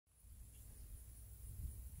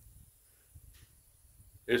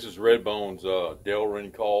This is RedBone's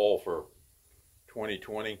Delrin call for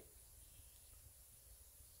 2020.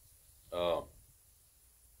 Called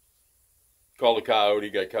the Coyote.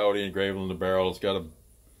 Got Coyote engraved on the barrel.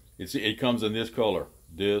 It comes in this color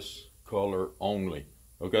only.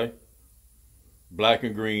 Okay, black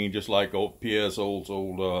and green, just like old PS old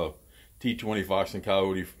T20 Fox and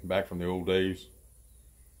Coyote back from the old days.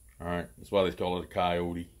 All right, that's why they call it a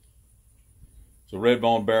Coyote. So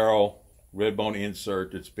RedBone barrel, RedBone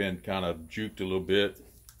insert. It's been kind of juked a little bit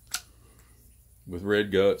with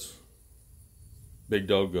red guts, big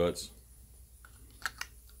dog guts.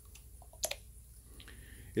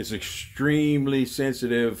 It's extremely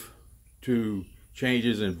sensitive to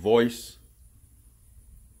changes in voice,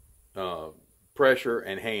 pressure,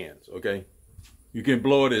 and hands. Okay, you can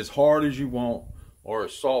blow it as hard as you want or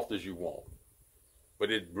as soft as you want, but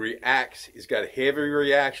it reacts. It's got heavy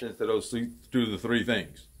reactions to the three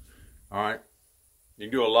things. All right, you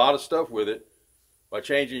can do a lot of stuff with it by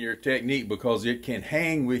changing your technique, because it can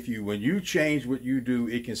hang with you. When you change what you do,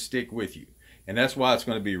 it can stick with you. And that's why it's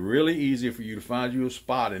going to be really easy for you to find you a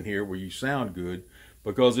spot in here where you sound good,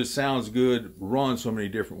 because it sounds good run so many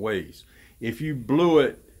different ways. If you blow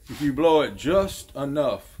it just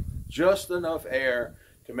enough air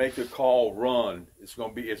to make the call run, it'll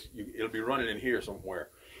be running in here somewhere.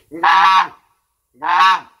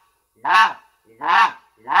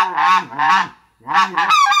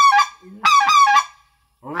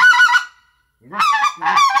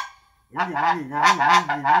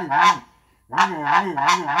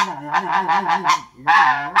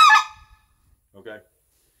 Okay.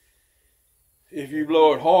 If you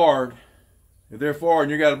blow it hard, if they're far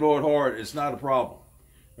and you got to blow it hard, it's not a problem.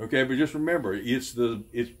 Okay, but just remember, it's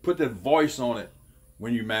put that voice on it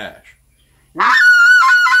when you mash.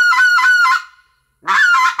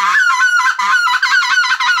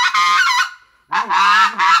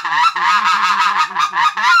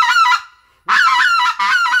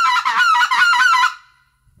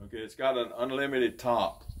 Okay, it's got an unlimited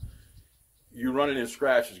top. You run it in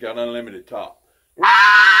scratch, it's got an unlimited top.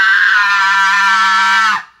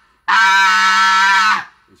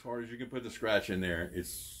 As hard as you can put the scratch in there,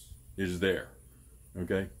 it's there.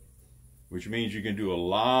 Okay? Which means you can do a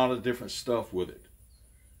lot of different stuff with it.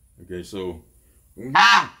 Okay, so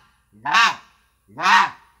I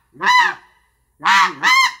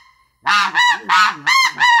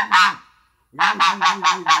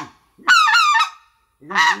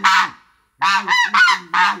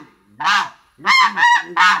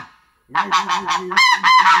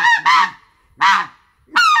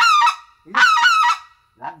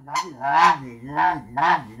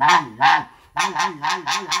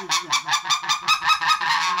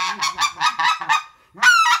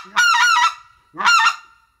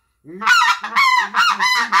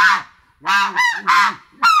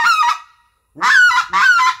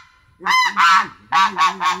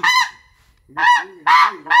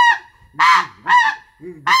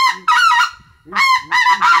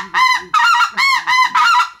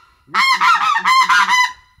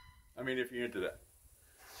mean, if you're into that.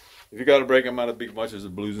 If you got to break them out of big bunches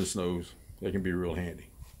of blues and snows, they can be real handy.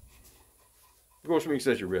 Of course, we can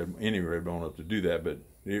set your any RedBone up to do that, but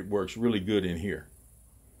it works really good in here.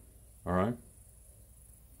 All right?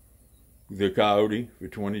 The Coyote for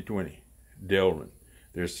 2020, Delrin.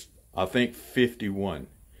 There's, I think, 51.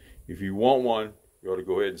 If you want one, you ought to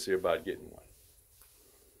go ahead and see about getting one.